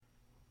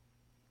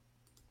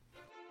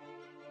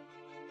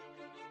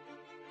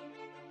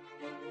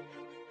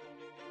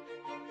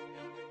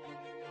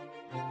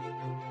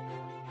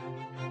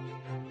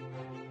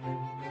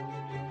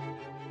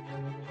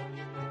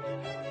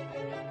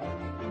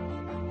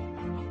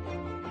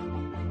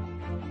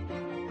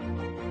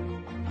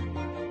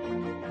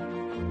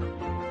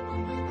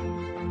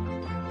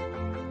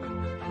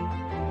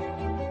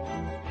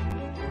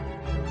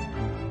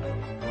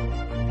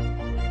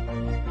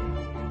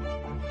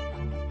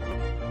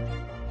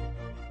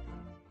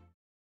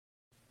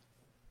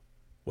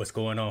What's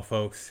going on,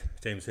 folks?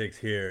 James Hicks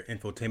here.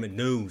 Infotainment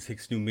News,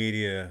 Hicks New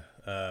Media.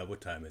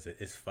 What time is it?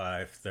 It's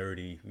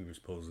 5:30. We were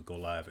supposed to go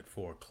live at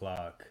 4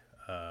 o'clock,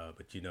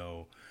 but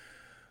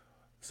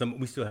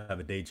we still have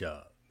a day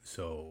job,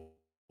 so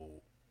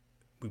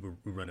we're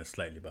running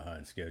slightly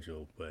behind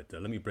schedule. But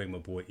let me bring my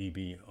boy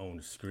EB on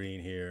the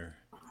screen here.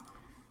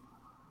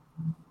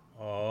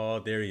 Oh,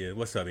 there he is.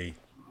 What's up, E?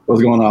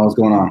 What's going on? What's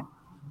going on?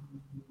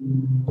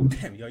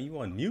 Damn, yo, you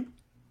on mute?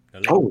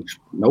 Hello? Oh,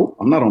 nope,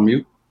 I'm not on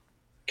mute.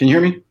 Can you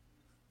hear me?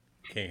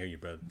 Can't hear you,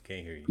 brother.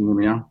 Can't hear you. Can you hear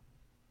me now?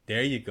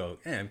 There you go.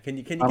 Damn, can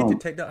you I get the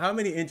don't. tech? How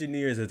many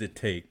engineers does it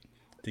take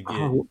to get?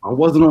 I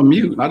wasn't on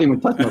mute. Not even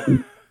touch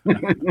nothing.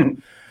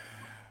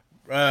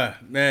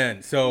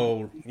 Man,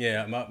 so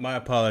yeah, my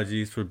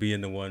apologies for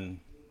being the one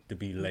to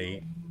be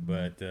late,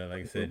 but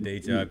like I said, day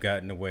job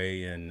got in the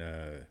way, and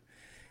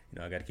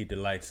I got to keep the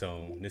lights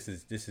on. This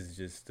is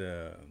just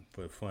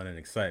for fun and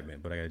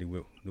excitement, but I got to do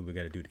what we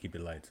got to do to keep the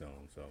lights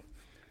on. So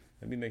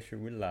let me make sure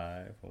we're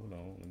live. Hold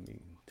on, let me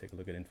take a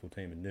look at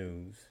infotainment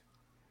news.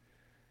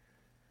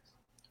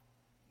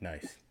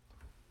 Nice.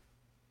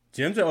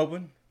 Gyms are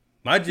open.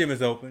 My gym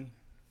is open.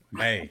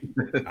 Hey,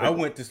 I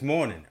went this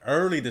morning,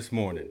 early this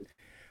morning.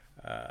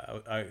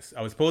 I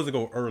was supposed to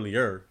go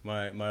earlier.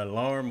 My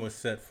alarm was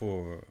set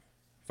for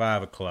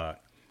 5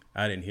 o'clock.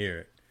 I didn't hear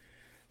it,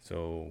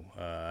 so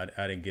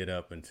I didn't get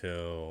up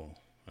until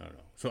I don't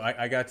know. So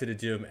I got to the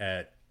gym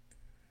at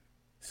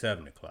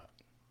 7 o'clock.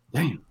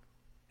 Damn.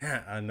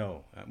 Yeah, I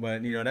know,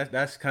 but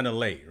that's kind of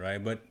late,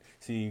 right? But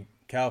see,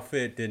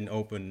 CalFit didn't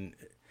open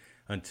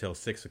until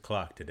 6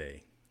 o'clock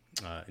today,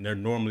 and they're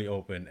normally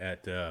open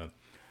at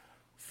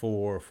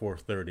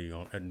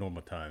 4:30 at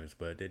normal times,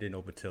 but they didn't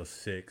open till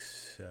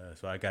 6.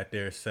 So I got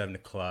there at 7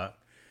 o'clock,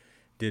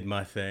 did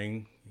my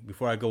thing.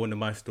 Before I go into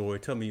my story,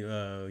 tell me,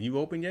 you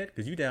open yet?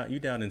 Cause you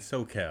down in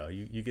SoCal.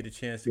 You get a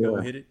chance to go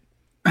Yeah. hit it.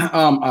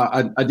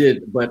 I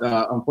did, but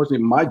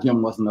unfortunately, my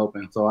gym wasn't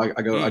open. So I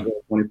go Mm.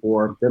 at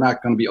 24. They're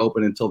not going to be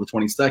open until the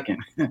 22nd.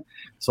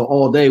 So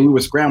all day we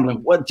were scrambling.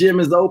 What gym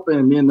is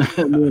open? Me and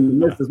the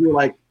missus, we were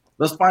like,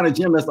 let's find a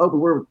gym that's open.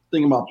 We were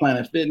thinking about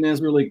Planet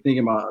Fitness. We were like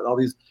thinking about all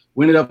these.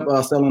 We ended up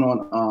selling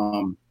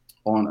on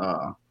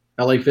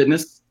LA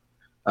Fitness.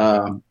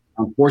 Okay.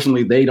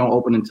 Unfortunately, they don't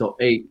open until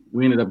 8.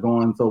 We ended up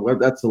going, so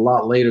that's a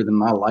lot later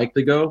than I like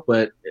to go.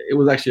 But it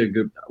was actually a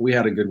good. We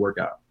had a good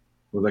workout.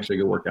 It was actually a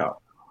good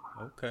workout.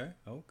 Okay.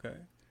 Okay.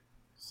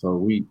 So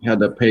we had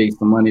to pay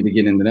some money to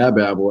get into that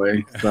bad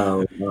boy.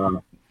 So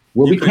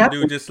we'll You be couldn't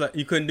do canceling. just like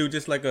you couldn't do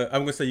just like a.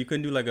 I'm gonna say you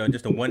couldn't do like a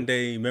just a 1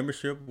 day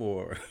membership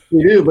or.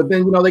 We do, but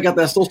then they got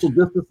that social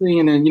distancing,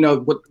 and then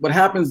what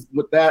happens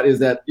with that is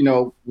that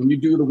when you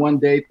do the 1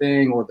 day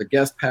thing or the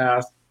guest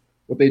pass,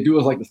 what they do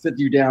is like to sit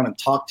you down and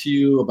talk to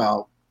you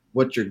about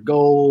what your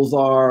goals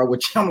are.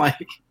 Which I'm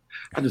like,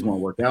 I just want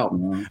to work out,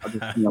 man. I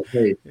just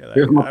hey, Yeah,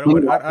 here's like my I don't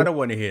plan. want. I don't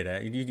want to hear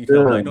that. You tell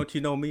them like, Yeah, don't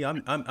you know me?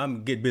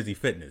 I'm Get Busy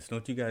Fitness.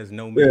 Don't you guys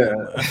know me? yeah.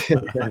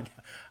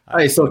 I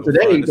Hey, just want so to go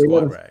today find the they let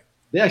squat us. rack.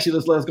 They actually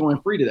just let us go in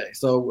free today.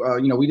 So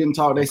we didn't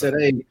talk. They Okay. said,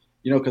 hey,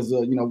 because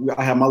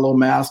I have my little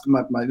mask,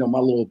 my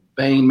little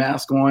Bane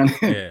mask on.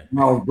 I Yeah.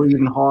 was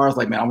breathing hard. I was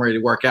like, man, I'm ready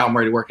to work out. I'm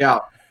ready to work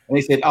out. And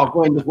they said, oh,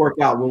 go ahead and just work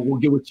out. We'll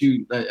get with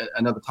you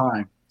another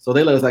time. So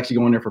they let us actually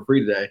go in there for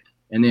free today.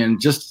 And then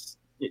just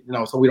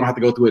so we don't have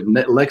to go through it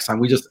next time.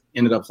 We just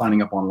ended up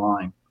signing up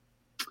online.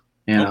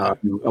 And Okay.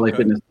 LA Okay.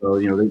 Fitness, so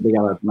they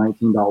got us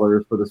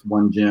 $19 for this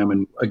one gym.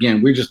 And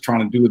again, we're just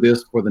trying to do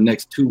this for the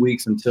next 2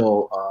 weeks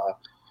until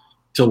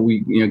we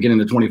get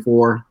into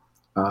 24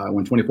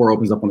 when 24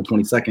 opens up on the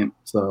 22nd.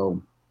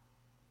 So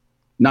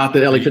not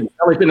that So you,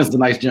 LA Fitness is a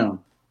nice gym.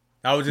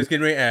 I was just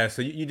getting ready to ask.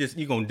 So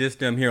you gonna diss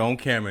them here on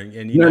camera, and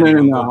you're No, not no, no,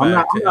 even gonna no. go I'm not.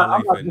 back I'm to not. LA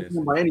I'm not Fitness.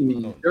 dissing by any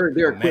means. Oh,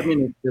 Their oh man.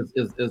 equipment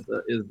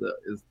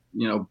is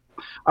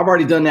I've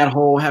already done that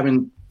whole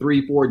having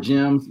 3, 4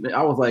 gyms.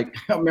 I was like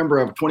a member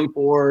of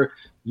 24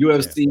 Yeah.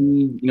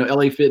 UFC,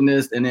 LA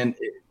Fitness, and then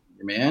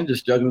man,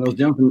 just juggling those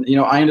gyms. And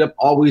I ended up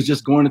always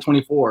just going to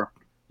 24.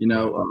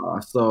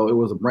 Right. So it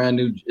was a brand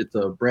new. It's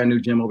a brand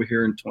new gym over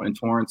here in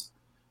Torrance,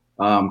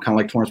 kind of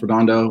like Torrance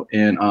Redondo,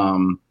 and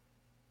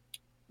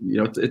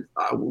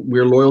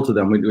we're loyal to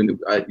them.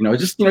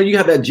 Just you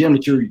have that gym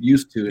that you're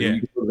used to, and Yeah.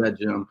 you go to that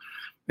gym,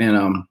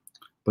 and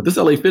but this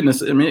LA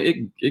Fitness, I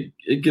mean,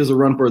 it gives a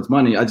run for its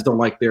money. I just don't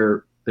like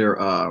their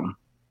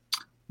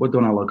what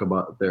don't I like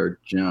about their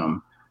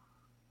gym?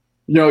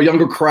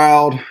 Younger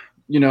crowd.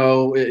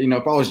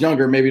 If I was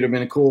younger, maybe it'd have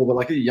been cool, but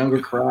like a younger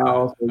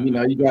crowd, so,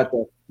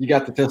 you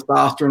got the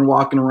testosterone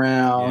walking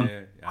around.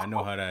 Yeah. I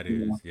know how that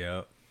is.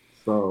 Yeah.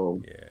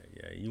 So Yeah,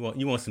 yeah.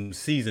 You want some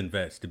seasoned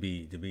vets to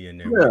be in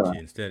there with yeah, you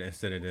instead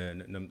of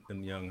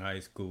them young high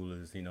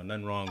schoolers.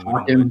 Nothing wrong with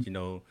them, but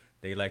talking,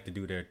 they like to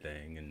do their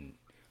thing and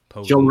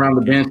show posing around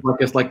the and bench getting.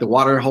 like it's like the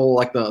water hole,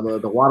 like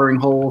the watering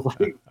holes.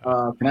 Like,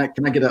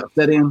 can I get a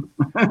set in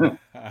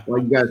while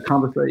you guys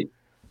conversate?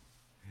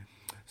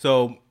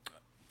 So,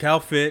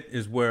 CalFit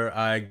is where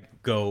I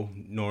go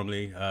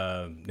normally.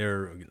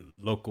 They're a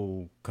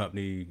local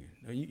company.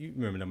 you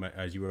remember them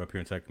as you were up here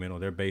in Sacramento.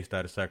 They're based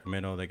out of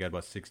Sacramento. They got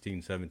about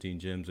 16, 17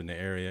 gyms in the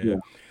area. Yeah.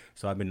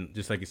 So I've been,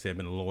 just like you said,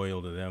 been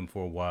loyal to them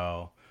for a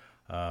while.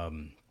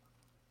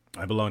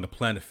 I belong to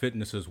Planet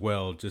Fitness as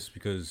well, just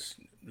because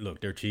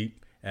look, they're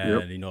cheap,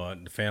 Yep.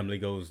 and the family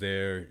goes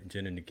there.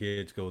 Jen and the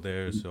kids go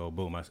there, so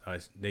boom,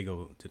 they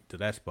go to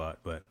that spot.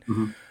 But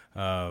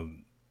Mm-hmm.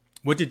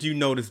 what did you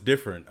notice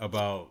different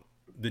about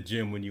the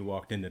gym when you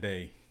walked in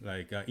today?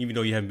 Like, even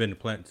though you haven't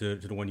been to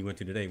the one you went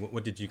to today,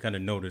 what did you kind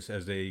of notice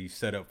as they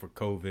set up for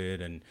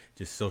COVID and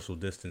just social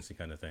distancing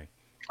kind of thing?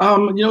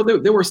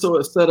 They were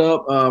so set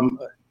up,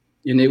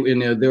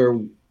 they're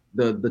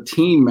the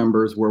team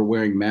members were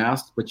wearing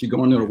masks, but you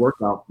go into the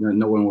workout,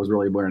 no one was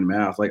really wearing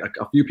masks. Like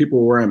a few people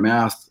were wearing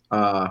masks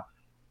while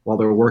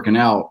they were working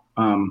out,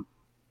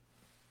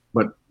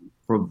 but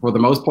for the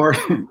most part,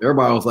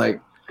 everybody was like,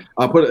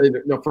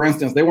 for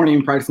instance, they weren't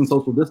even practicing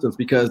social distance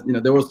because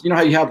there was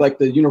how you have like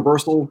the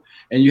universal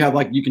and you have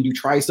like you can do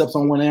triceps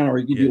on one end or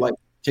you can do like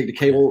take the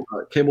cables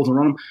and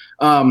run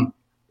them.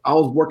 I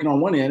was working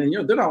on one end,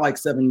 and they're not like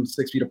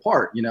 6 feet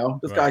apart.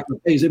 This guy,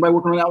 hey, is anybody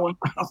working on that one?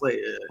 I was like,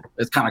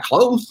 it's kind of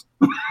close.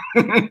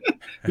 I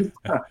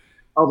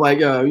was like,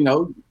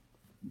 you're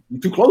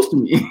too close to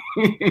me.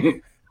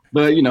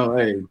 But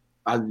hey,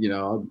 I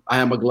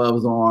have my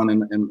gloves on and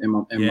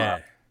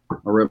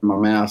my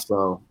mask,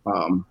 so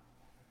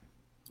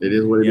it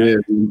is what it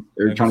is.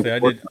 They're trying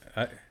to.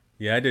 I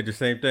did the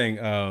same thing.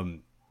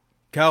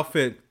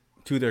 CalFit,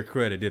 to their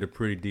credit, did a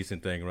pretty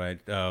decent thing, right?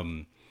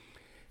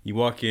 You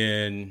walk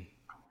in,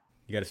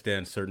 you got to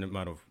stand a certain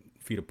amount of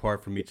feet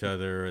apart from each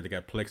other. They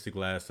got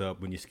plexiglass up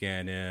when you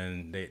scan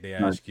in. They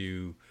ask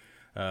you,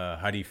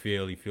 how do you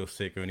feel? You feel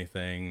sick or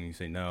anything? You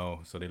say no,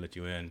 so they let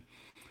you in.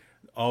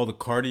 All the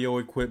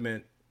cardio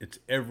equipment, it's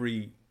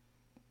every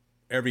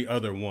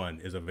other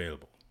one is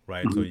available,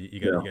 right? Mm-hmm. So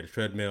you got a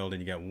treadmill, then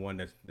you got one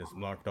that's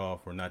marked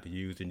off or not to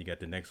use, and you got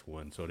the next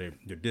one. So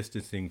they're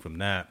distancing from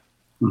that,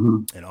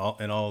 mm-hmm. and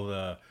all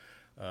the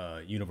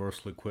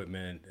universal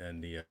equipment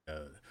and the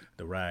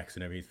racks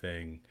and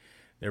everything,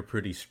 they're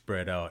pretty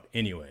spread out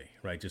anyway,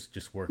 right?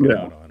 Just working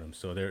out on them.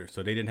 So they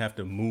didn't have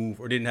to move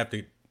or didn't have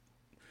to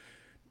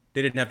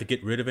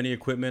get rid of any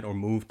equipment or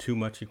move too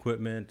much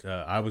equipment.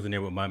 I was in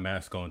there with my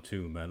mask on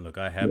too, man. Look,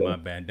 I had my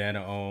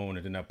bandana on,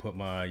 and then I put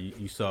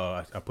you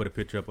saw I put a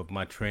picture up of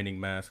my training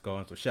mask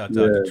on. So shout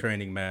out to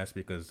Training Mask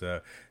because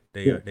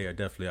they are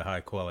definitely a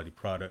high quality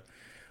product.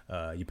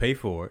 You pay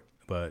for it,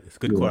 but it's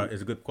good.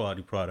 It's a good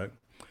quality product.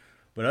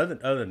 But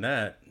other than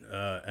that,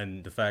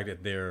 and the fact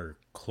that they're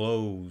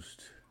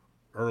closed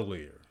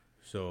earlier,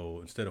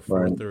 so instead of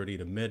 4:30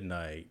 to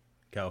midnight,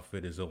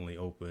 CalFit is only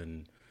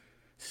open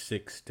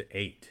 6 to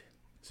 8,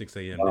 6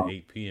 a.m. to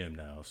 8 p.m.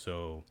 now.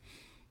 So,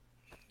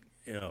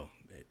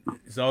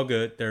 it's all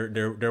good.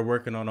 They're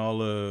working on all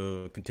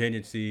the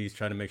contingencies,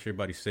 trying to make sure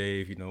everybody's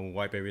safe.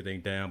 Wipe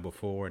everything down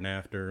before and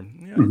after.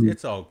 Mm-hmm.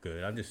 It's all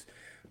good.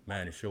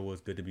 It sure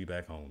was good to be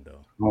back home,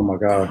 though. Oh my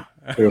God,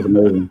 it was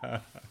amazing.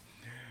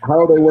 How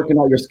are they working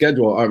out your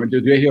schedule? I mean, do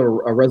they have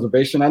a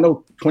reservation? I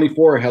know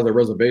 24 has a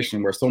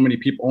reservation where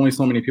only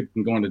so many people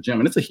can go in the gym,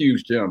 and it's a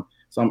huge gym.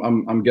 So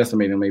I'm guessing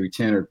maybe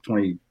 10 or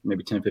 20,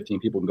 maybe 10,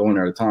 15 people can go in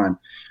there at a time.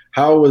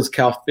 How was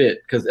CalFit?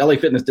 Because LA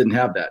Fitness didn't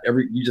have that.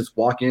 You just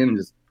walk in and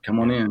just come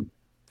on in.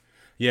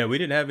 Yeah, we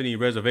didn't have any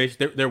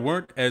reservations. There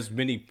weren't as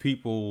many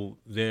people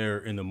there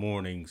in the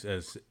mornings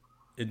as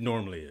it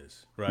normally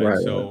is, right?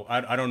 So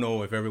I don't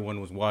know if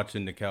everyone was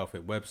watching the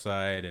CalFit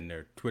website and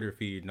their Twitter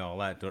feed and all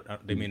that.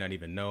 They may not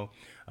even know.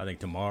 I think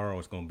tomorrow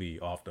it's going to be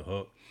off the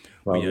hook.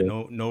 Probably.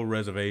 But no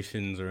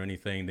reservations or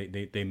anything.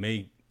 They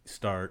may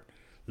start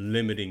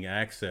limiting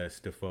access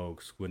to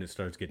folks when it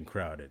starts getting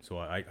crowded. So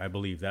I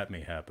believe that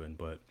may happen.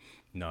 But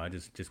no, I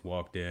just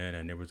walked in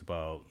and there was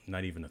about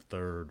not even a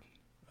third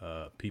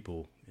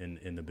people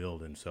in the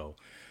building. So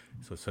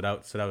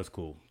that was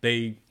cool.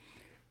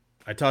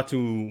 I talked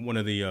to one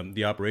of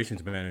the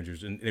operations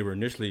managers, and they were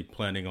initially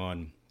planning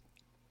on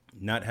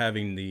not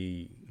having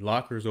the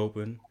lockers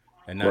open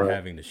and not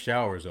having the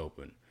showers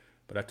open.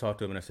 But I talked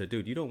to him and I said,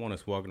 dude, you don't want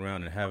us walking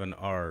around and having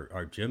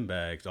our gym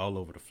bags all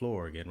over the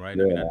floor again, right?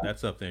 Yeah. I mean,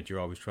 that's something that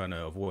you're always trying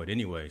to avoid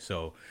anyway.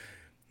 So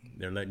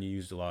they're letting you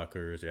use the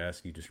lockers. They're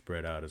asking you to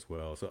spread out as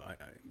well. So I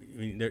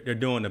mean, they're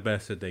doing the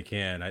best that they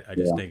can. I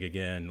just think,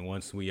 again,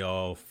 once we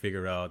all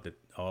figure out that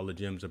all the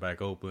gyms are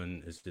back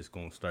open, it's just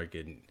going to start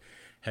getting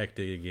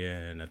hectic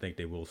again. I think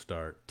they will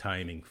start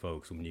timing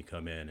folks when you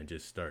come in and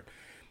just start,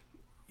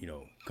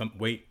 come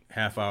wait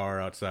half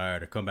hour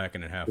outside or come back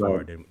in a half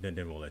hour, then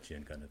we'll let you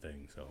in, kind of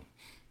thing. So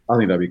I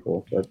think that'd be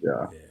cool. But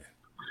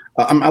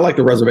I like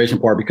the reservation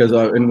part because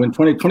and when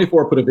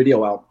 2024 put a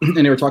video out and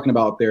they were talking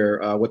about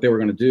their what they were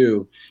going to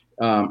do,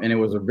 and it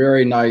was a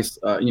very nice,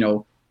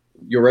 you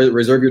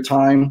reserve your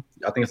time.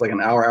 I think it's like an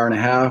hour and a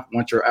half.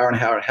 Once your hour and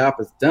a half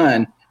is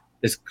done,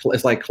 it's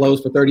like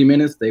closed for 30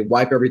 minutes. They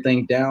wipe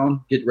everything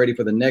down, get ready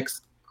for the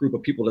next group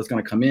of people that's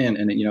going to come in,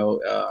 and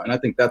and I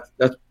think that's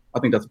a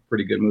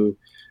pretty good move.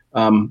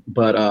 Some of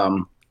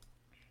the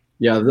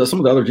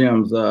other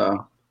gyms,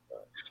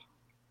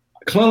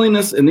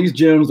 cleanliness and these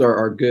gyms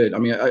are good. I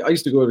mean, I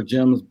used to go to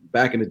gyms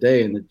back in the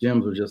day, and the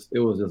gyms were just it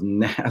was just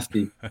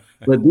nasty.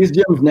 But these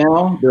gyms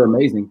now they're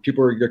amazing.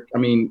 People are. I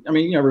mean,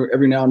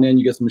 every now and then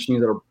you get some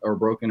machines that are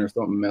broken or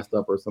something messed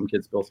up, or some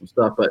kids spill some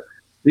stuff. But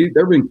they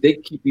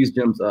keep these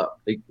gyms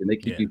up. They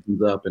keep Yeah. these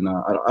gyms up, and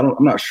I'm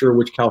not sure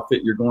which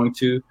CalFit you're going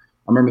to.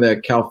 I remember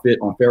that CalFit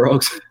on Fair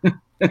Oaks.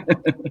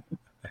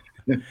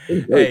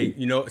 Hey,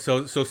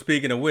 so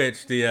speaking of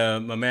which, the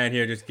my man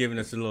here just giving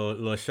us a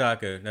little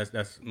shocker.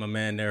 That's my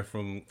man there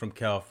from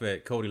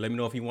CalFed. Cody, let me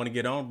know if you want to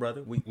get on,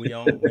 brother. We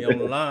on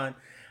the line,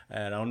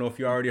 and I don't know if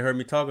you already heard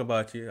me talk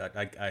about you.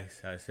 I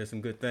said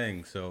some good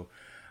things. So,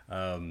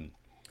 um,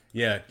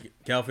 yeah,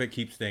 CalFed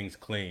keeps things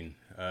clean.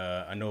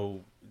 I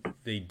know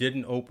they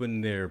didn't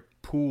open their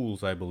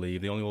pools. I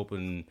believe they only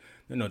open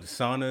the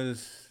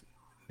saunas,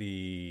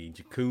 the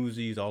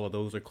jacuzzis, all of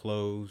those are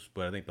closed,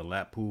 but I think the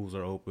lap pools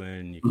are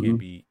open.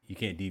 Mhm. You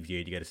can't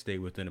deviate. You got to stay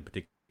within a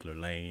particular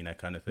lane, that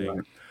kind of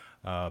thing.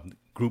 Right.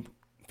 Group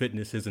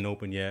fitness isn't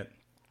open yet.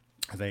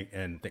 I think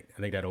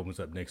that opens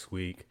up next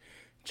week.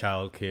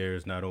 Child care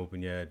is not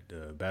open yet.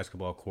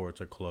 Basketball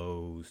courts are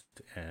closed,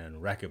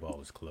 and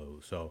racquetball is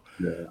closed. So,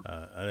 Yeah.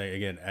 I think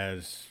again,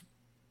 as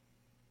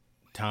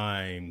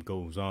time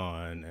goes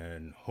on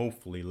and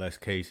hopefully less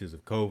cases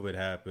of COVID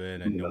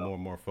happen and Yeah. more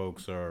and more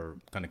folks are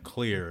kind of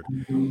cleared,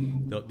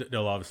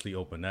 they'll obviously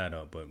open that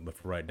up. But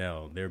for right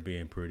now, they're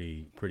being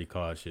pretty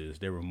cautious.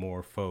 There were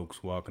more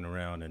folks walking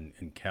around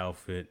in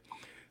CalFit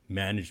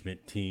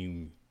management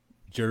team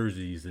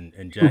jerseys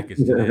and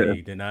jackets Yeah.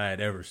 today than I had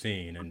ever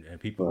seen, and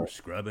people were Right.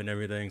 scrubbing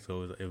everything,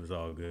 so it was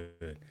all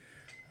good.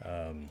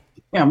 Damn,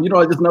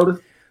 I just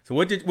noticed. So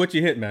what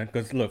you hit, man?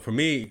 Because look, for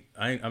me,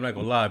 I'm not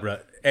gonna lie, bro.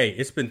 Hey,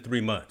 it's been 3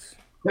 months.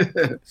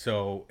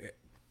 So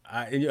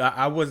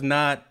I was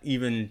not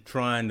even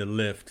trying to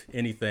lift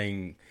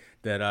anything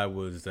that I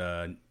was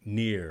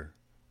near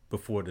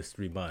before this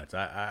 3 months.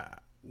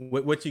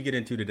 What you get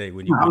into today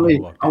when you I when you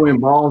mean, walked I in?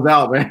 went balls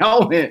out, man.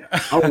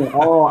 I went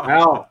all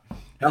out.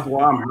 That's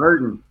why I'm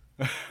hurting.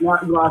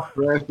 Not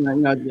stressed, I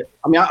mean,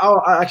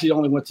 I actually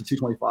only went to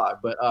 225,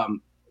 but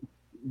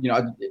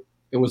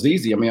it was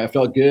easy. I mean, I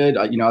felt good.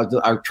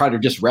 I tried to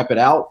just rep it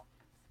out,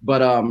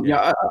 but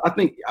Yeah. I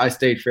think I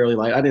stayed fairly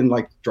light. I didn't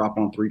like drop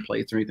on 3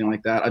 plates or anything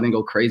like that. I didn't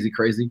go crazy.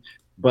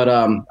 But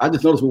I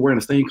just noticed we're wearing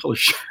the same color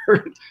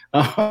shirt. Hey,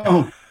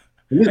 I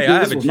This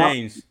haven't was not.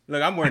 changed.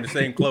 Look, I'm wearing the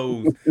same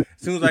clothes. As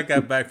soon as I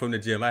got back from the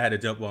gym, I had to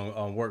jump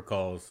on work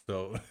calls,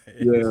 so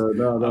Yeah,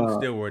 no, I'm no.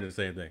 still wearing the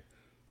same thing.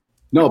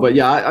 No, but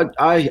yeah,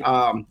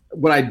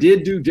 what I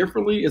did do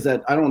differently is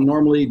that I don't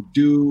normally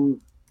do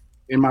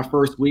in my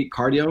first week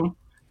cardio,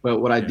 but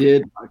what I Yeah.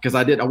 did because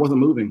I wasn't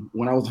moving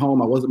when I was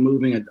home. I wasn't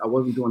moving. I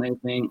wasn't doing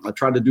anything. I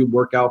tried to do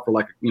workout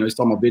for you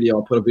saw my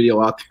video. I put a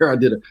video out there. I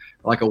did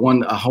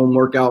a home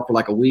workout for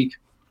like a week.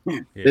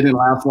 It Yeah. didn't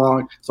last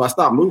long, so I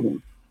stopped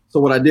moving. So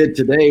what I did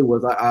today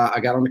was I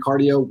got on the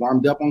cardio,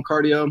 warmed up on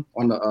cardio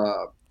on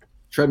the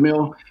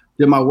treadmill,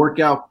 did my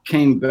workout,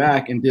 came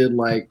back and did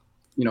I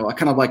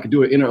kind of like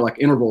do it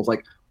intervals.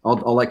 Like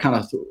I'll like kind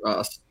of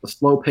a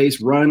slow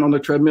pace run on the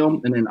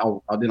treadmill, and then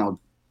I'll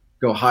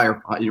go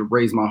higher,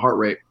 raise my heart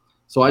rate.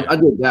 So Yeah. I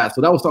did that. So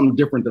that was something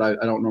different that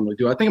I don't normally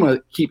do. I think I'm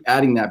gonna keep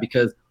adding that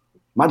because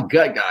my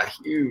gut got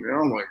huge. And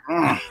I'm like,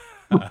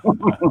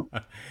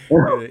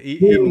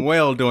 Eating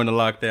well during the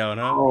lockdown,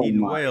 huh? oh Eating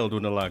my. well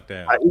during the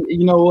lockdown.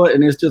 You know what?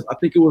 And it's just I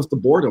think it was the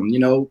boredom,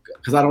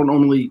 because I don't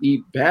normally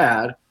eat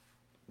bad,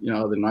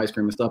 than ice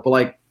cream and stuff. But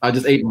like I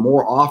just ate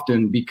more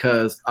often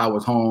because I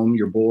was home.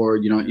 You're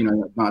bored, Yeah.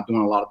 not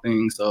doing a lot of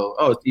things. So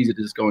it's easy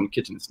to just go in the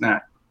kitchen and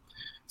snack.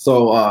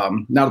 So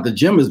now that the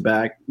gym is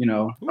back,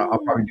 I'll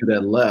probably Ooh. do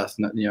that less.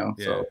 Yeah.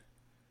 So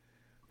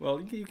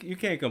Well, you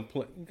can't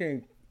complain. You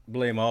can't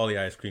blame all the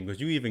ice cream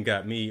because you even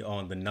got me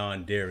on the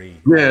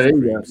non-dairy yeah, ice there you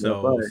cream.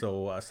 go. That's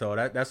right. So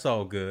that's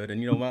all good.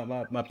 And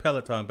my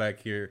Peloton back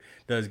here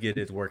does get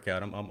its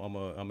workout. I'm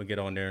gonna get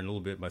on there in a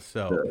little bit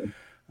myself.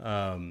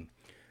 Yeah. Um,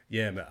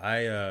 yeah,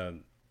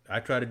 man. I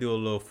try to do a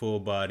little full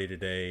body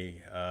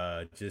today.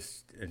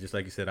 Just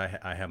like you said,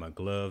 I have my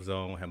gloves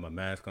on, have my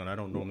mask on. I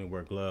don't normally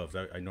wear gloves.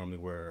 I normally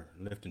wear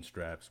lifting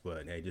straps,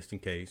 but hey, just in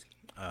case.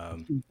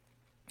 Um,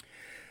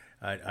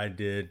 I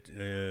did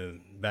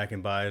back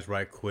and buys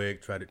right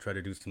quick. Try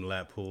to do some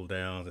lat pull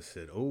downs. I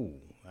said, oh,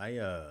 I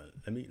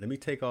let me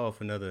take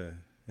off another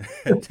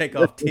take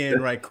off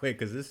 10 right quick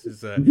because this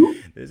is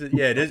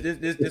yeah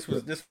this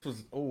was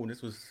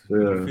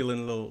Yeah. feeling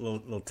a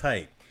little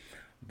tight.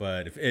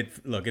 But if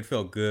it look, it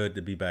felt good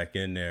to be back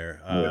in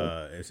there.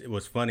 Yeah. It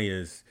was funny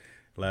is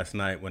last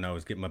night when I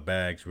was getting my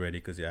bags ready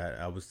because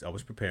I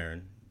was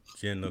preparing.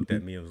 Jen looked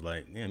at me and was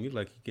like, "Damn, you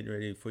like you getting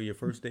ready for your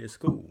first day of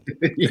school."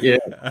 Yeah.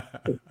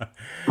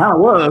 I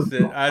was.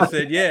 I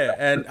said, yeah,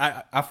 and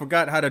I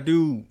forgot how to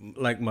do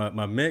like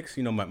my mix,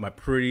 my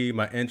pre,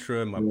 my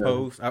intra, my Yeah.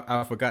 post.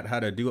 I forgot how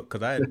to do it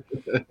because I had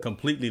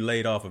completely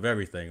laid off of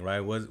everything. Right,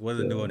 wasn't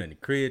Yeah. doing any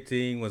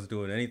creatine, wasn't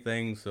doing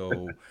anything.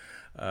 So,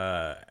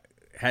 uh,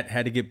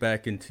 had to get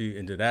back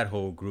into that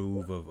whole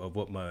groove of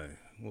what my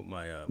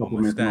Supplements and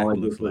all stack that good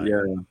looks stuff. like.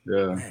 Yeah.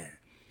 Yeah.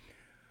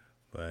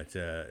 But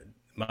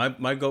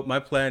my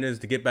plan is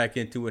to get back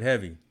into it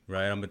heavy,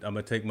 right? I'm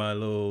gonna take my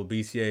little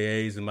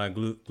BCAAs and my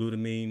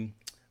glutamine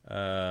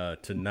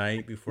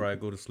tonight before I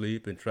go to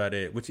sleep and try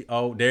to.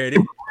 Oh, there it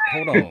is.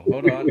 Hold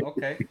on.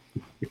 Okay,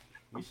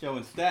 we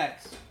showing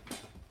stats.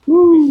 We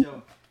Woo.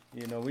 show,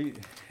 we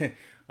These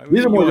we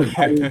are more go, just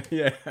body.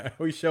 yeah,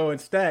 we showing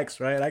stacks,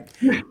 right?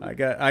 I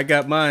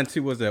got mine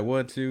too. Was that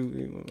one,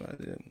 two?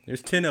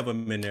 There's 10 of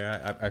them in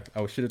there.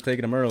 I should have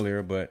taken them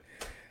earlier, but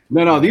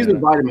No, these are uh,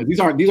 vitamins. These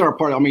aren't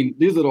part of, I mean,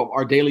 these are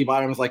our daily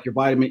vitamins, like your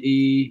vitamin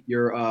E,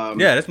 your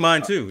yeah, that's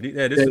mine too.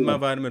 Yeah, this yeah, is my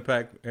vitamin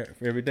pack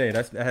for every day.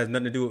 That has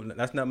nothing to do with.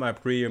 That's not my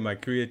pre or my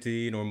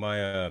creatine or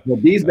my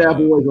but these bad uh.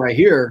 boys right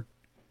here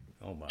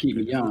Oh my keep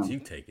me goodness, what young. you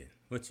taking?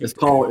 What you? It's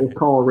called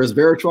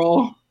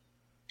resveratrol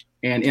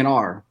and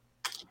NR.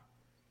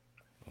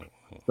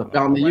 So found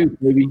All the right. youth,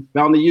 baby.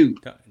 Found the youth.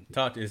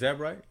 Talk. Is that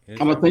right? Is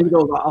I'm gonna that send you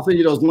right? those. I'll send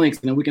you those links,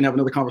 and then we can have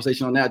another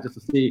conversation on that just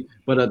to see.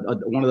 But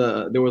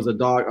there was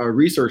a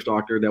research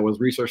doctor that was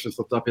researching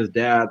some stuff. His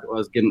dad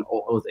was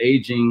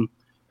aging,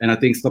 and I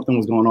think something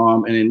was going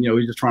on, and then,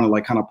 he's just trying to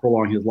like kind of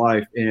prolong his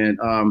life. And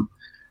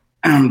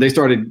they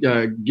started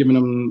giving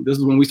him. This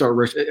is when we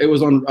started. It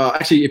was on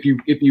actually, if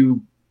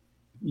you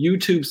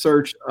YouTube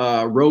search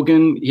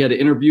Rogan, he had an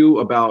interview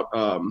about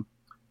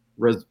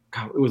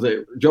it was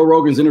a Joe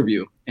Rogan's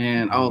interview,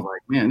 and I was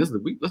like, man,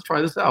 let's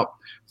try this out.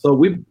 So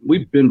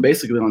we've been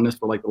basically on this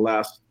for like the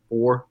last 3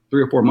 or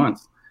 4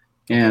 months,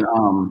 and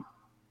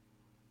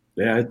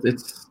yeah,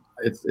 it's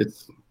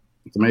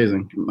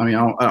amazing. I mean,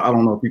 I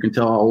don't know if you can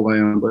tell how old I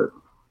am, but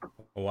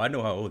Oh, I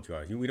know how old you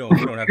are. We don't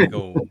have to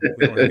go.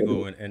 We don't have to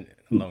go in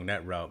along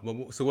that route.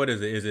 But so what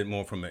is it? Is it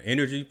more from an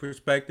energy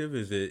perspective?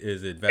 Is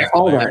it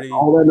vascularity?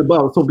 all that and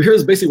above. So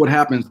here's basically what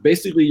happens.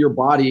 Basically, your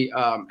body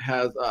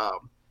has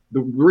the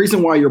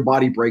reason why your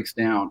body breaks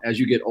down as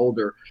you get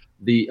older.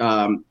 The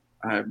God,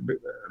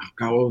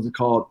 what was it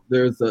called?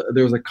 There's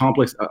a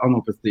complex. I don't know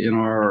if it's the NR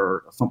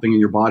or something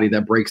in your body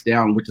that breaks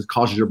down, which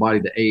causes your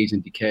body to age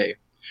and decay.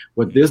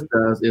 What this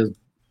does is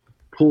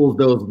pulls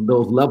those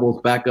levels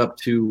back up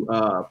to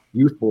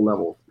youthful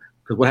levels.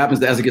 Because what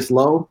happens as it gets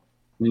low,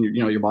 then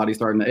your body's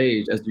starting to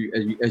age. If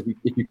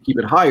you keep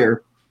it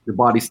higher, your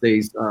body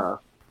stays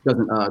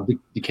doesn't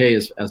decay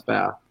as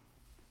fast.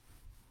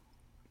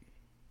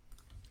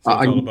 So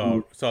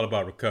it's all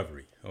about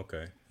recovery.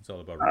 Okay, it's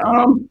all about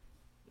recovery.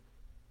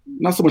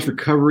 Not so much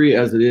recovery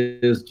as it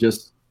is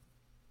just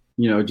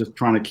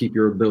trying to keep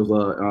those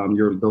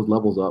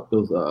levels up.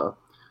 Those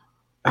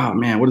oh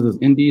man, what is this?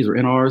 NDs or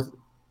NRs?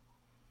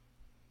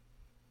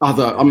 We'll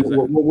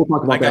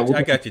talk about that.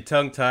 I got you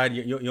tongue tied.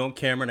 You're on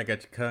camera, and I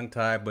got you tongue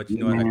tied. But I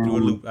threw a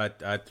loop.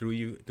 I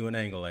threw an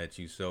angle at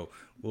you. So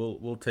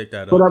we'll take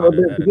that But up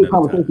it's at a good another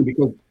conversation time.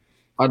 because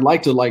I'd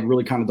like to like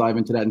really kind of dive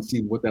into that and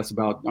see what that's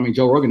about. I mean,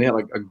 Joe Rogan, they had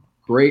like a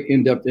great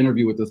in-depth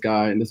interview with this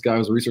guy, and this guy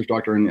was a research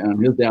doctor,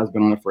 and his dad's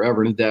been on it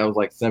forever. And his dad was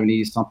like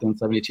 70 something,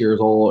 72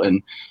 years old,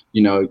 and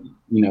you know,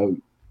 you know,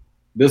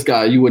 this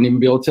guy you wouldn't even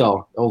be able to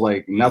tell. I was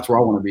like, and that's where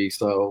I want to be.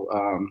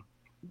 So,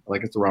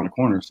 like it's around the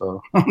corner.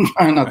 So I'm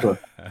trying not to.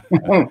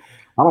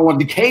 I don't want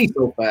to decay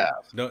so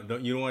fast. You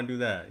don't want to do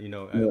that.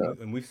 Yeah.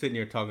 And we sitting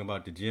here talking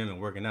about the gym and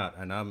working out,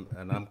 and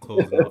I'm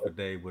closing off a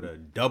day with a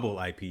double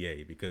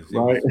IPA because it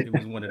Right. was it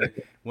was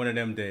one of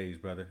them days,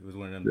 brother. It was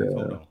one of them days.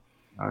 Hold Yeah.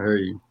 on. I hear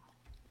you.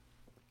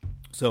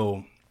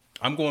 So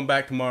I'm going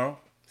back tomorrow,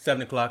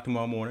 7 o'clock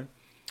tomorrow morning.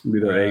 Be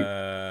there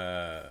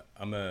at 8.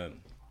 I'm a.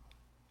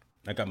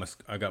 I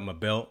got my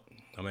belt.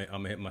 I'm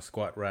gonna hit my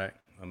squat rack.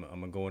 I'm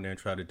gonna go in there and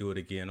try to do it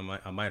again.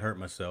 I might hurt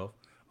myself.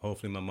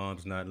 Hopefully my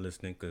mom's not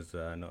listening because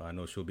I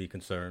know she'll be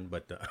concerned.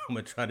 But I'm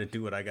gonna try to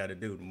do what I got to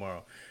do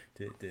tomorrow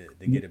to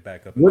get it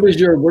back up and going.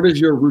 What is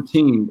your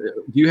routine?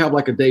 Do you have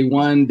like a day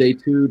 1, day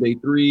 2, day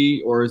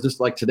 3, or is this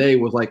like today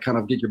was like kind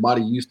of get your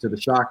body used to the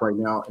shock right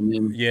now and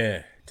then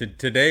Yeah.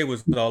 Today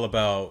was all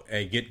about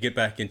hey, get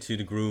back into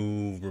the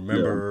groove. yeah,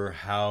 Remember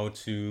how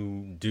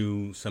to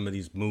do some of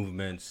these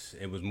movements.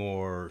 It was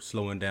more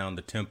slowing down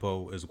the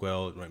tempo as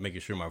well, right,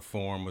 making sure my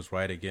form was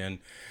right again.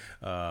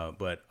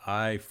 But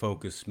I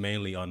focus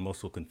mainly on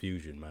muscle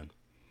confusion, man.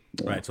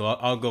 yeah, Right. So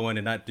I'll go in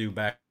and not do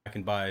back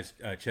and buys,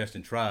 chest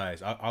and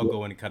tries. I'll yeah,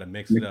 go in and kind of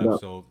mix it mix it up. up.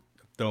 So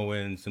throw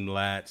in some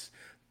lats,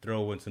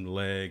 throw in some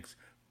legs,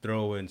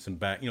 throw in some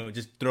back.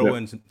 Just throw Yeah,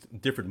 in some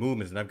different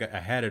movements, and I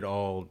had it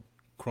all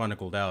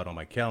chronicled out on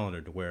my calendar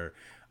to where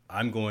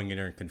I'm going in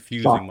there and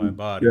confusing my shocking.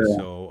 body, Yeah,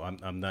 so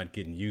I'm not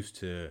getting used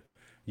to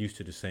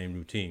the same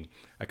routine.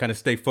 I kind of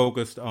stay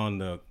focused on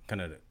the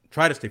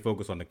try to stay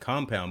focused on the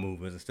compound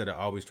movements instead of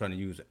always trying to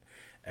use right.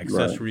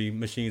 accessory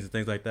machines and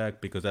things like that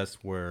because that's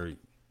where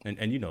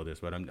and you know this,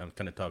 but I'm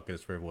kind of talking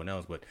this for everyone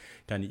else, but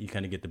you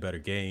kind of get the better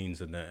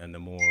gains and the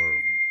more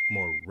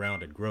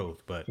rounded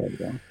growth. But Shut it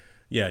down.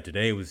 yeah,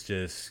 today was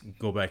just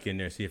go back in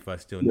there, see if I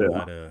still knew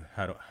Yeah.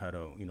 how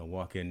to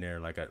walk in there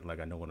like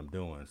I know what I'm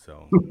doing.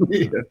 So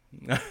Yeah.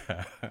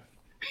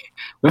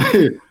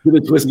 Do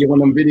the twist and get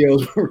one of them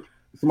videos.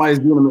 Somebody's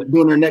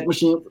doing their neck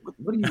machine.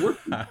 What are you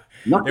working? There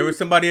was Nothing.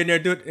 somebody in there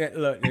doing.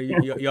 Look,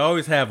 you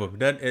always have them.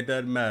 It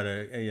doesn't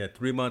matter. Yeah,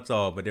 3 months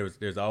off, but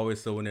there's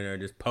always someone in there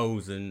just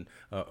posing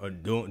or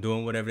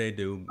doing whatever they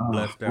do.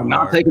 Bless their I'm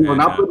not heart. taking, we're And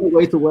not putting the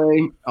weights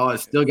away. Oh, I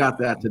still got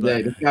that but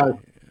today.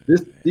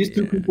 These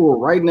two yeah, people were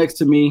right next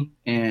to me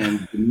and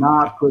did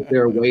not put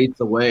their weights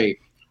away.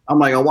 I'm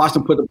like, I watched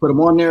them put them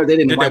on there. They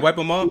didn't did they wipe. wipe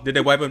them off? Did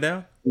they wipe them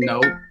down?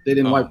 No, they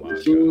didn't Oh wipe the my god.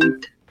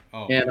 machine.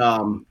 Oh my And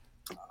god.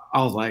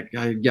 I was like,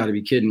 you got to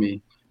be kidding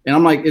me. And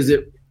I'm like, is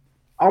it?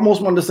 I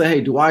almost wanted to say, hey,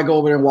 do I go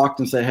over there and walk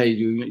and say, hey,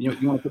 you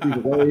want to put these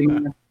away?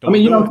 I Don't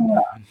mean, do what it. I'm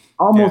saying?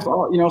 Almost,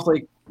 Yeah. it's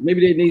like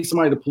maybe they need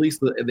somebody to police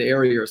the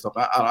area or stuff.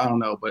 I don't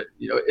know, but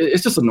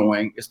it's just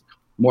annoying. It's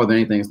more than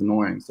anything, it's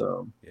annoying.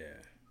 So Yeah.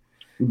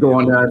 you You go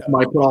on know. there,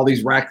 somebody put all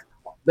these racks.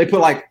 They put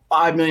like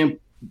 5 million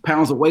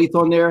pounds of weights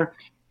on there.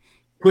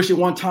 Push it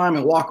one time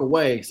and walk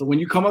away. So when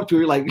you come up to it,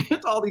 you're like,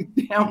 it's all these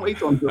damn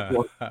weights on this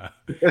one.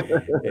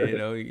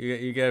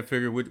 You got to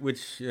figure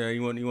which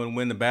you want to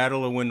win the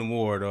battle or win the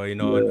war, though.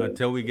 Yeah,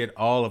 Until we get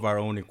all of our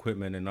own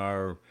equipment in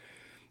our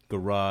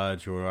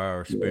garage or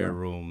our yeah. spare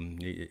room,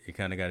 you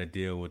kind of got to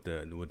deal with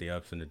the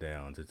ups and the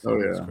downs. Oh It's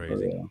yeah. Oh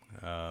crazy.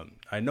 yeah.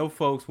 I know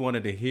folks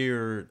wanted to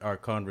hear our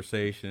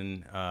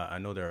conversation. I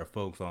know there are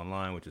folks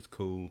online, which is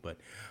cool, but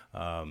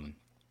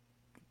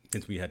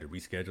since we had to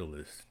reschedule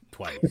this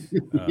twice,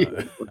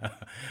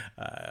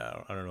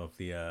 I don't know if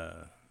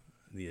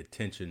the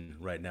attention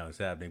right now is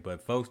happening.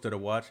 But folks that are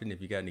watching,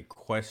 if you got any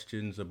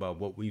questions about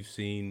what we've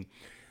seen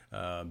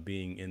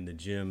being in the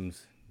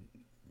gyms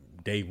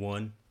day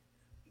one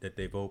that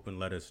they've opened,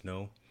 let us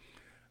know.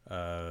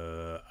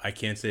 I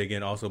can say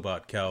again also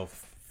about Cal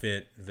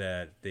Fit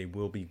that they're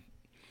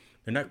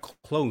not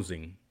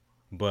closing,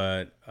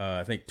 but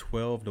I think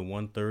 12 to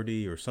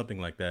 1:30 or something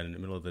like that in the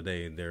middle of the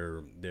day,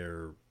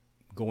 they're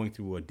going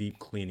through a deep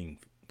cleaning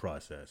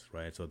process,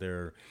 right? So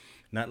they're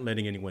not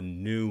letting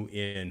anyone new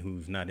in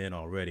who's not in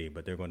already,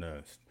 but they're going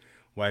to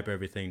wipe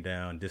everything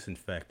down,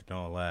 disinfect and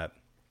all that.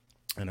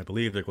 And I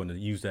believe they're going to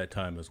use that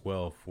time as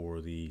well for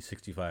the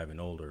 65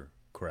 and older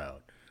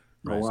crowd,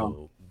 Oh right? wow.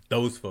 So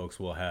those folks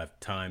will have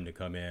time to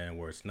come in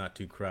where it's not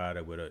too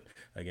crowded with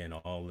again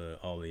all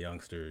the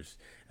youngsters,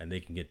 and they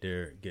can get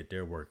their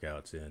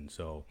workouts in.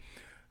 So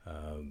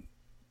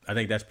I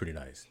think that's pretty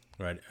nice,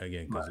 right?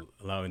 Again, because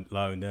Right.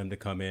 allowing them to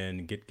come in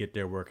and get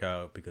their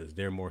workout because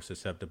they're more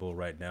susceptible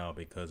right now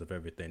because of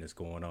everything that's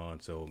going on.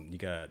 So you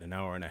got an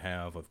hour and a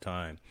half of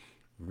time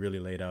really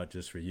laid out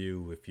just for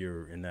you if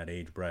you're in that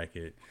age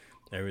bracket.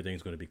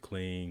 Everything's going to be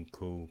clean,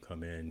 cool.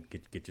 Come in,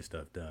 get your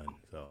stuff done.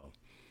 So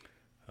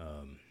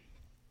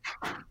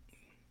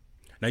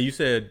now you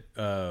said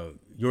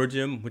your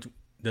gym, which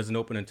doesn't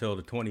open until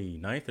the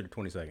 29th or the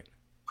 22nd.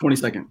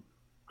 22nd.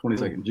 Ooh,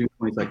 22nd. June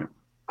 22nd.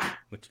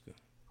 what you?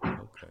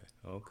 Okay,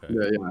 okay.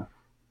 Yeah, yeah.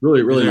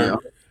 Really, Is really nice.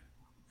 there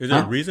Is there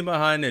a Huh? reason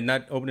behind it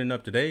not opening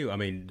up today? I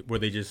mean, were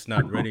they just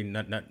not ready?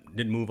 Not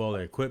didn't move all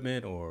their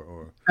equipment,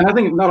 or And I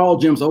think not all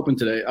gyms open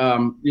today.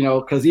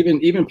 Because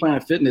even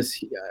Planet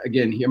Fitness,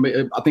 again, here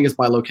I think it's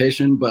by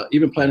location, but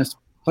even yeah.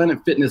 Planet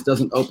Fitness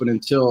doesn't open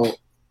until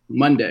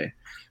Monday,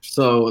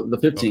 so the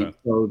Okay. 15th.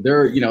 So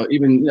they're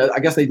even I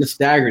guess they just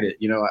staggered it.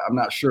 I'm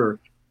not sure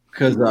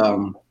because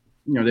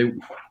they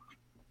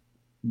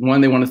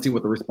one, they want to see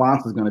what the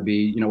response is going to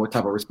be, what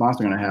type of response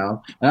they're going to have.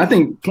 And I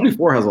think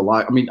 24 has a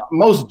lot. I mean,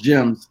 most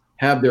gyms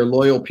have their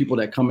loyal people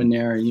that come in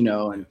there,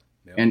 Yeah.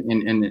 Yep.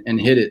 and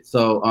hit it.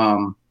 So,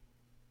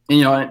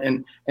 and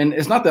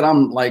it's not that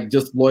I'm like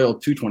just loyal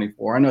to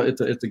 24. I know it's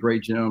a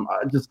great gym.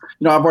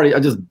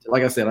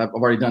 Like I said, I've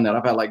already done that.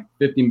 I've had like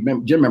 50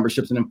 gym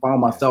memberships and then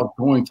found Yeah. myself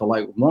going to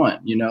like one,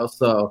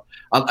 so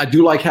I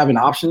do like having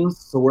options.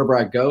 So wherever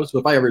I go, so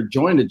if I ever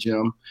join a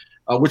gym,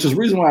 which is the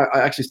reason why I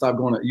actually stopped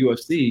going to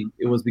UFC.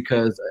 It was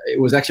because it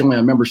was actually only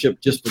a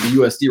membership just for the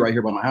UFC right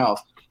here by my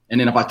house.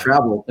 And then if I Okay.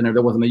 traveled and if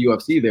there wasn't a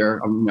UFC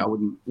there, I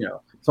wouldn't,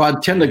 So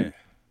Yeah.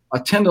 I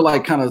tend to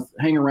like kind of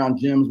hang around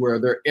gyms where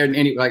they're in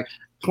any like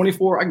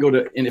 24. I can go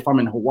to, and if I'm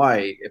in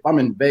Hawaii, if I'm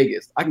in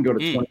Vegas, I can go to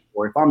Mm.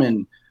 24. If I'm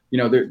in,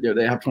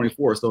 they have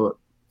 24. So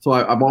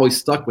I've always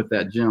stuck with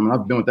that gym, and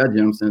I've been with that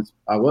gym since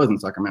I was in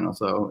Sacramento.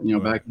 So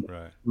Right. back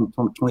Right.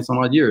 20 some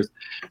odd years.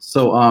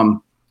 So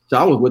so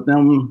I was with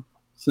them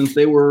since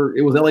it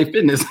was LA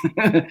Fitness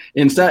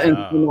and sat in.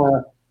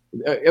 Wow.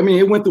 I mean,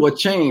 it went through a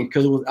change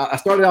because I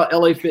started out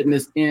LA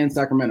Fitness in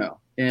Sacramento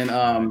and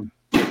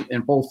Right.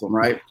 in Folsom,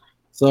 right?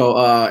 So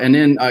and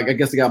then I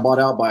guess it got bought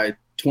out by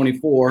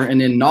 24, and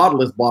then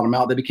Nautilus bought them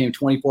out. They became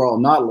 24 Hour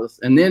Nautilus,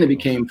 and then it Okay.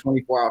 became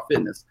 24 Hour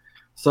Fitness.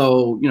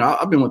 So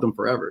I've been with them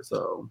forever.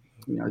 So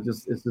it's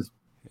just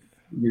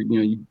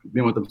you've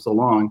been with them so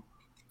long,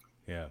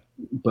 Yeah.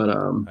 but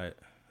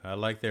I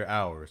like their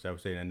hours. I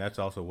would say, and that's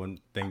also one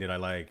thing that I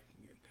like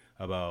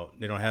about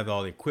they don't have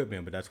all the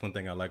equipment, but that's one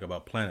thing I like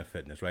about Planet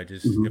Fitness, right?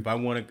 Just mhm. if I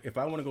want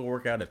to go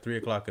work out at 3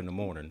 o'clock in the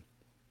morning,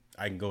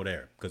 I can go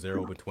there because they're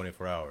open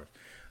 24 hours.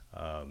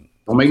 Don't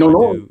make So no I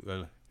noise.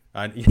 do.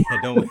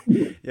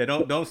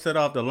 Don't set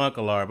off the lunk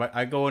alarm.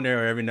 I go in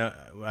there every night.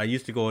 I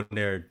used to go in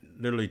there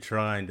literally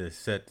trying to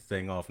set the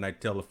thing off, and I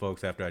tell the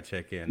folks after I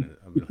check in,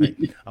 I'm like,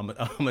 I'm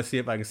gonna see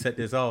if I can set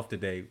this off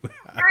today.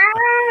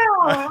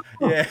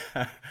 Yeah,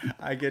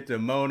 I get to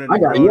moaning I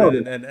and got yelled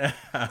groaning, at. and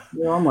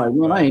Yeah, I'm like,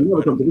 man, I ain't but never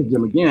but come to this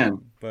gym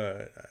again.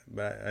 but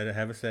I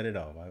haven't set it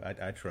off.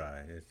 I try.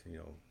 It's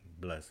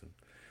bless him.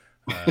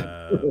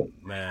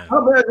 Man.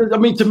 I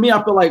mean, to me,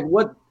 I feel like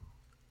what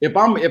if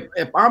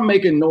I'm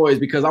making noise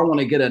because I want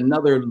to get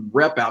another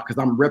rep out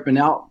because I'm repping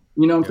out.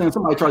 You know what I'm saying?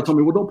 Somebody tried to tell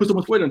me, well, don't put so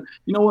much weight on.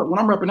 You know what? When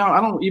I'm repping out,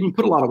 I don't even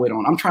put a lot of weight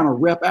on. I'm trying to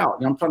rep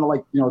out. I'm trying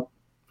to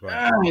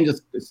Right. and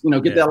just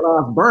get that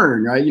last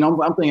burn, right?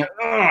 I'm thinking,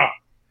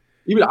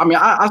 even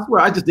I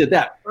swear I just did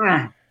that.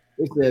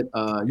 They said,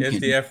 you It's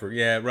can't the do effort,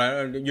 yeah,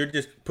 right. You're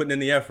just putting in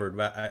the effort,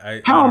 but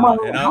I how don't am I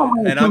know, and how am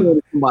I I'm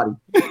intimidating somebody?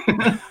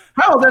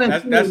 How is that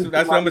that's intimidating what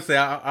I'm somebody? gonna say.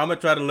 I'm gonna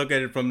try to look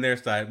at it from their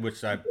side,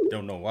 which I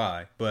don't know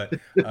why, but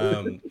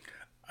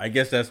I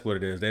guess that's what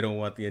it is. They don't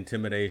want the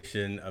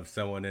intimidation of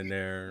someone in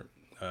there.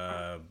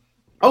 Uh,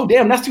 Oh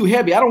damn, that's too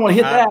heavy. I don't want to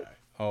hit I that.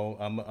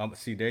 I'm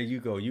see there you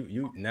go.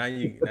 You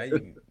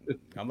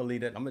I'm gonna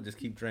leave that. I'm gonna just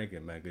keep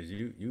drinking, man, because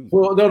you.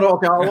 Well, no,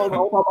 okay.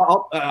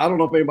 I don't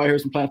know if anybody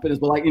hears from Planet Fitness,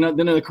 but then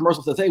in the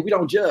commercial says, "Hey, we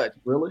don't judge,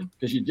 really,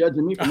 because you're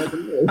judging me for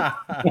making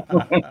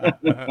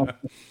noise."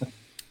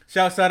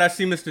 Shouts out, I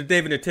see Mr.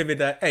 David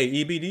Natividad. Hey,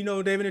 EB, do you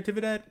know David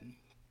Natividad?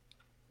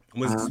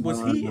 Was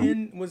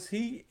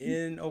he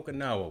in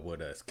Okinawa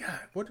with us? God,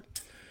 what?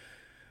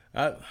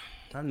 I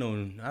I've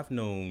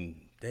known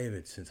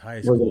David since high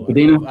Was it school.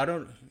 Kadena? I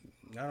don't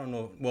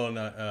know. Well,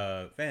 not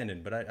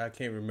Fandon, but I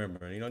can't remember.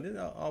 There's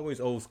always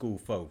old school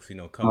folks.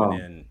 Coming Oh,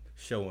 in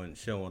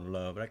showing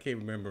love. But I can't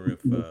remember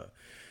if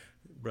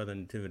Brother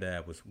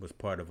Natividad was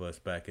part of us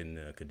back in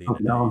the Kadena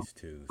no. days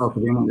too. Oh, So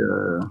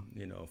Kadena.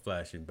 Yeah.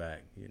 flashing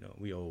back.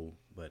 We old,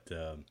 but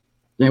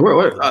Yeah.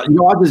 but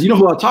You know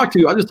who I talked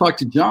to? I just talked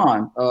to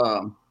John.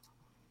 oh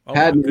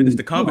my goodness, Hadn't.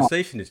 the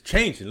conversation is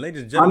changing,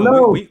 ladies and I gentlemen. We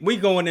know. we we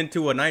going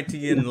into an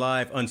ITN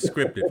live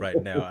unscripted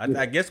right now.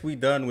 I guess we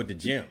done with the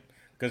gym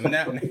because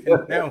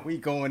now we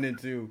going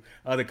into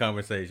other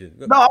conversations.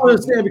 No, I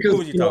was saying Who because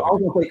was you I talking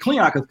was to? gonna say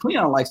Cleon because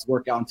Cleon likes to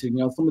work out too.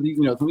 Some of these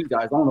some of these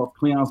guys. I don't know if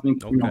Cleon's been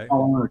Okay,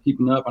 following or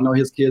keeping up. I know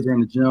his kids are in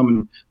the gym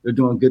and they're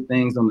doing good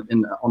things on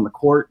the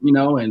court. And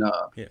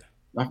yeah,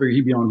 I figured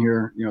he'd be on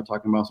here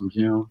talking about some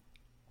gym.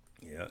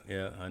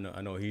 yeah. I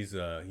know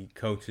he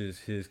coaches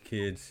his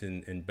kids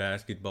in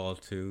basketball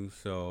too.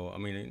 So I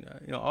mean,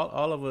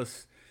 all of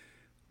us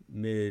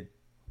mid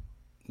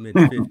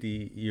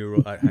 50-year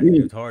old.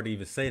 It's hard to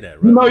even say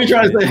that, right? You're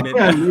trying to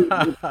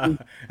say.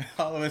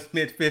 All of us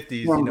mid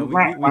 50s.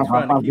 We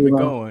trying to keep it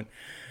going.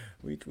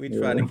 We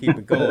trying to keep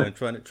it going.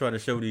 Trying to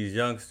show these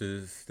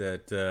youngsters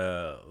that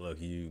look,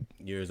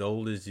 you're as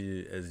old as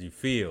you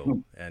feel,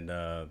 and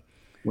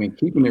When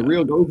keeping it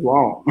real goes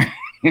wrong.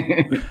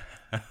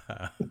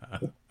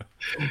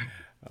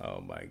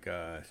 oh my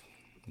gosh.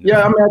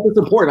 Yeah, I No. mean, it's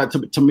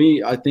important. To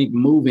me, I think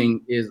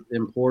moving is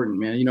important,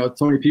 man.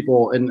 So many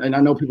people, and I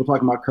know people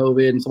talking about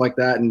COVID and stuff like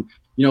that, and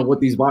what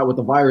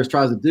the virus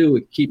tries to do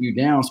is keep you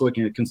down so it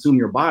can consume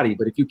your body.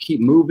 But if you keep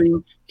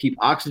moving, keep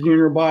oxygen in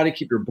your body,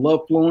 keep your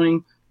blood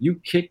flowing, you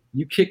kick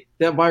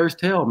that virus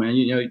tail, man.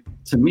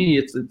 To me,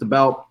 it's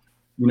about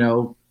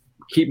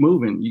keep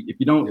moving.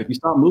 If you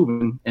stop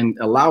moving and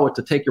allow it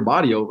to take your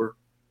body over,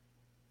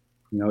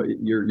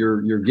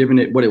 you're giving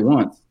it what it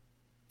wants.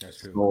 That's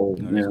true. So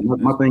No, yeah,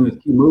 my thing is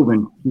keep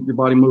moving, keep your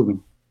body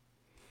moving.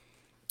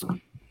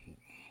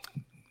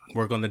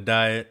 work on the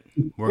diet,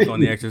 work on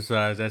the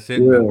exercise. That's it,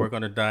 man. Yeah, Work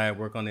on the diet,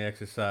 work on the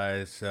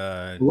exercise.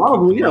 a lot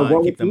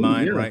of Keep the them,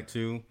 mind yeah. right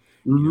too.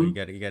 Mm-hmm.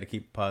 You got to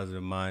keep a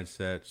positive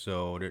mindset.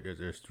 So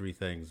there's three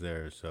things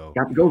there. So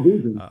Got to go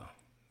vegan. uh,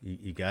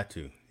 you got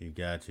to.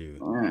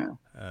 Yeah,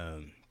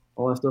 Um,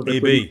 all that stuff they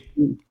put AB,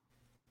 in.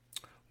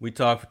 we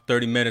talked for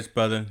 30 minutes,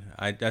 brother.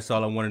 That's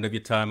all I wanted of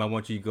your time. I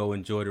want you to go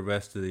enjoy the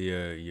rest of the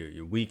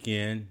your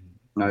weekend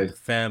with the Nice.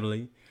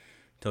 family.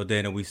 Told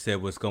Dana we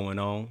said what's going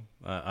on.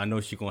 I know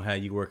she's gonna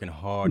have you working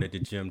hard at the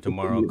gym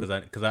tomorrow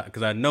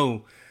because I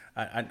know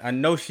I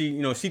know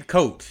she'd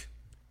coach.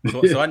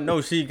 So I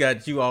know she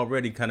got you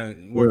already kind of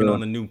working Yeah.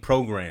 on a new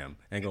program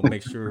and gonna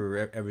make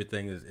sure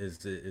everything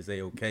is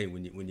a okay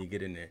when you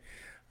get in there.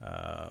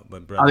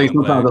 But I brother, think I'm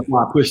sometimes glad. that's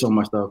why I push so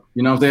much stuff.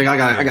 You know what I'm saying? I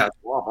Yeah, got to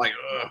swap like,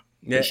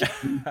 yeah.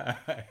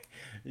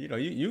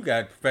 You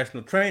got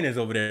professional trainers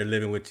over there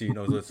living with you.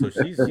 So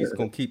she's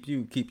gonna keep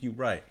you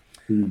right.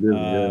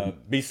 yeah.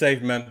 Be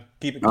safe, man.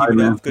 Keep it All keep right, it up.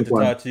 man. It's good That's to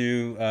why. talk to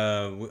you.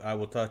 I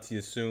will talk to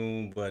you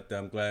soon. But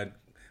I'm glad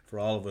for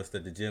all of us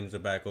that the gyms are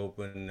back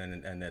open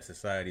and that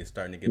society is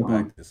starting to get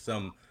Uh-huh. back to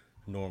some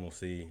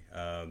normalcy.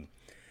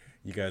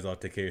 You guys all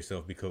take care of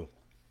yourself. Be cool.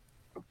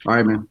 All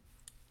right, man.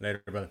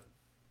 Later, brother.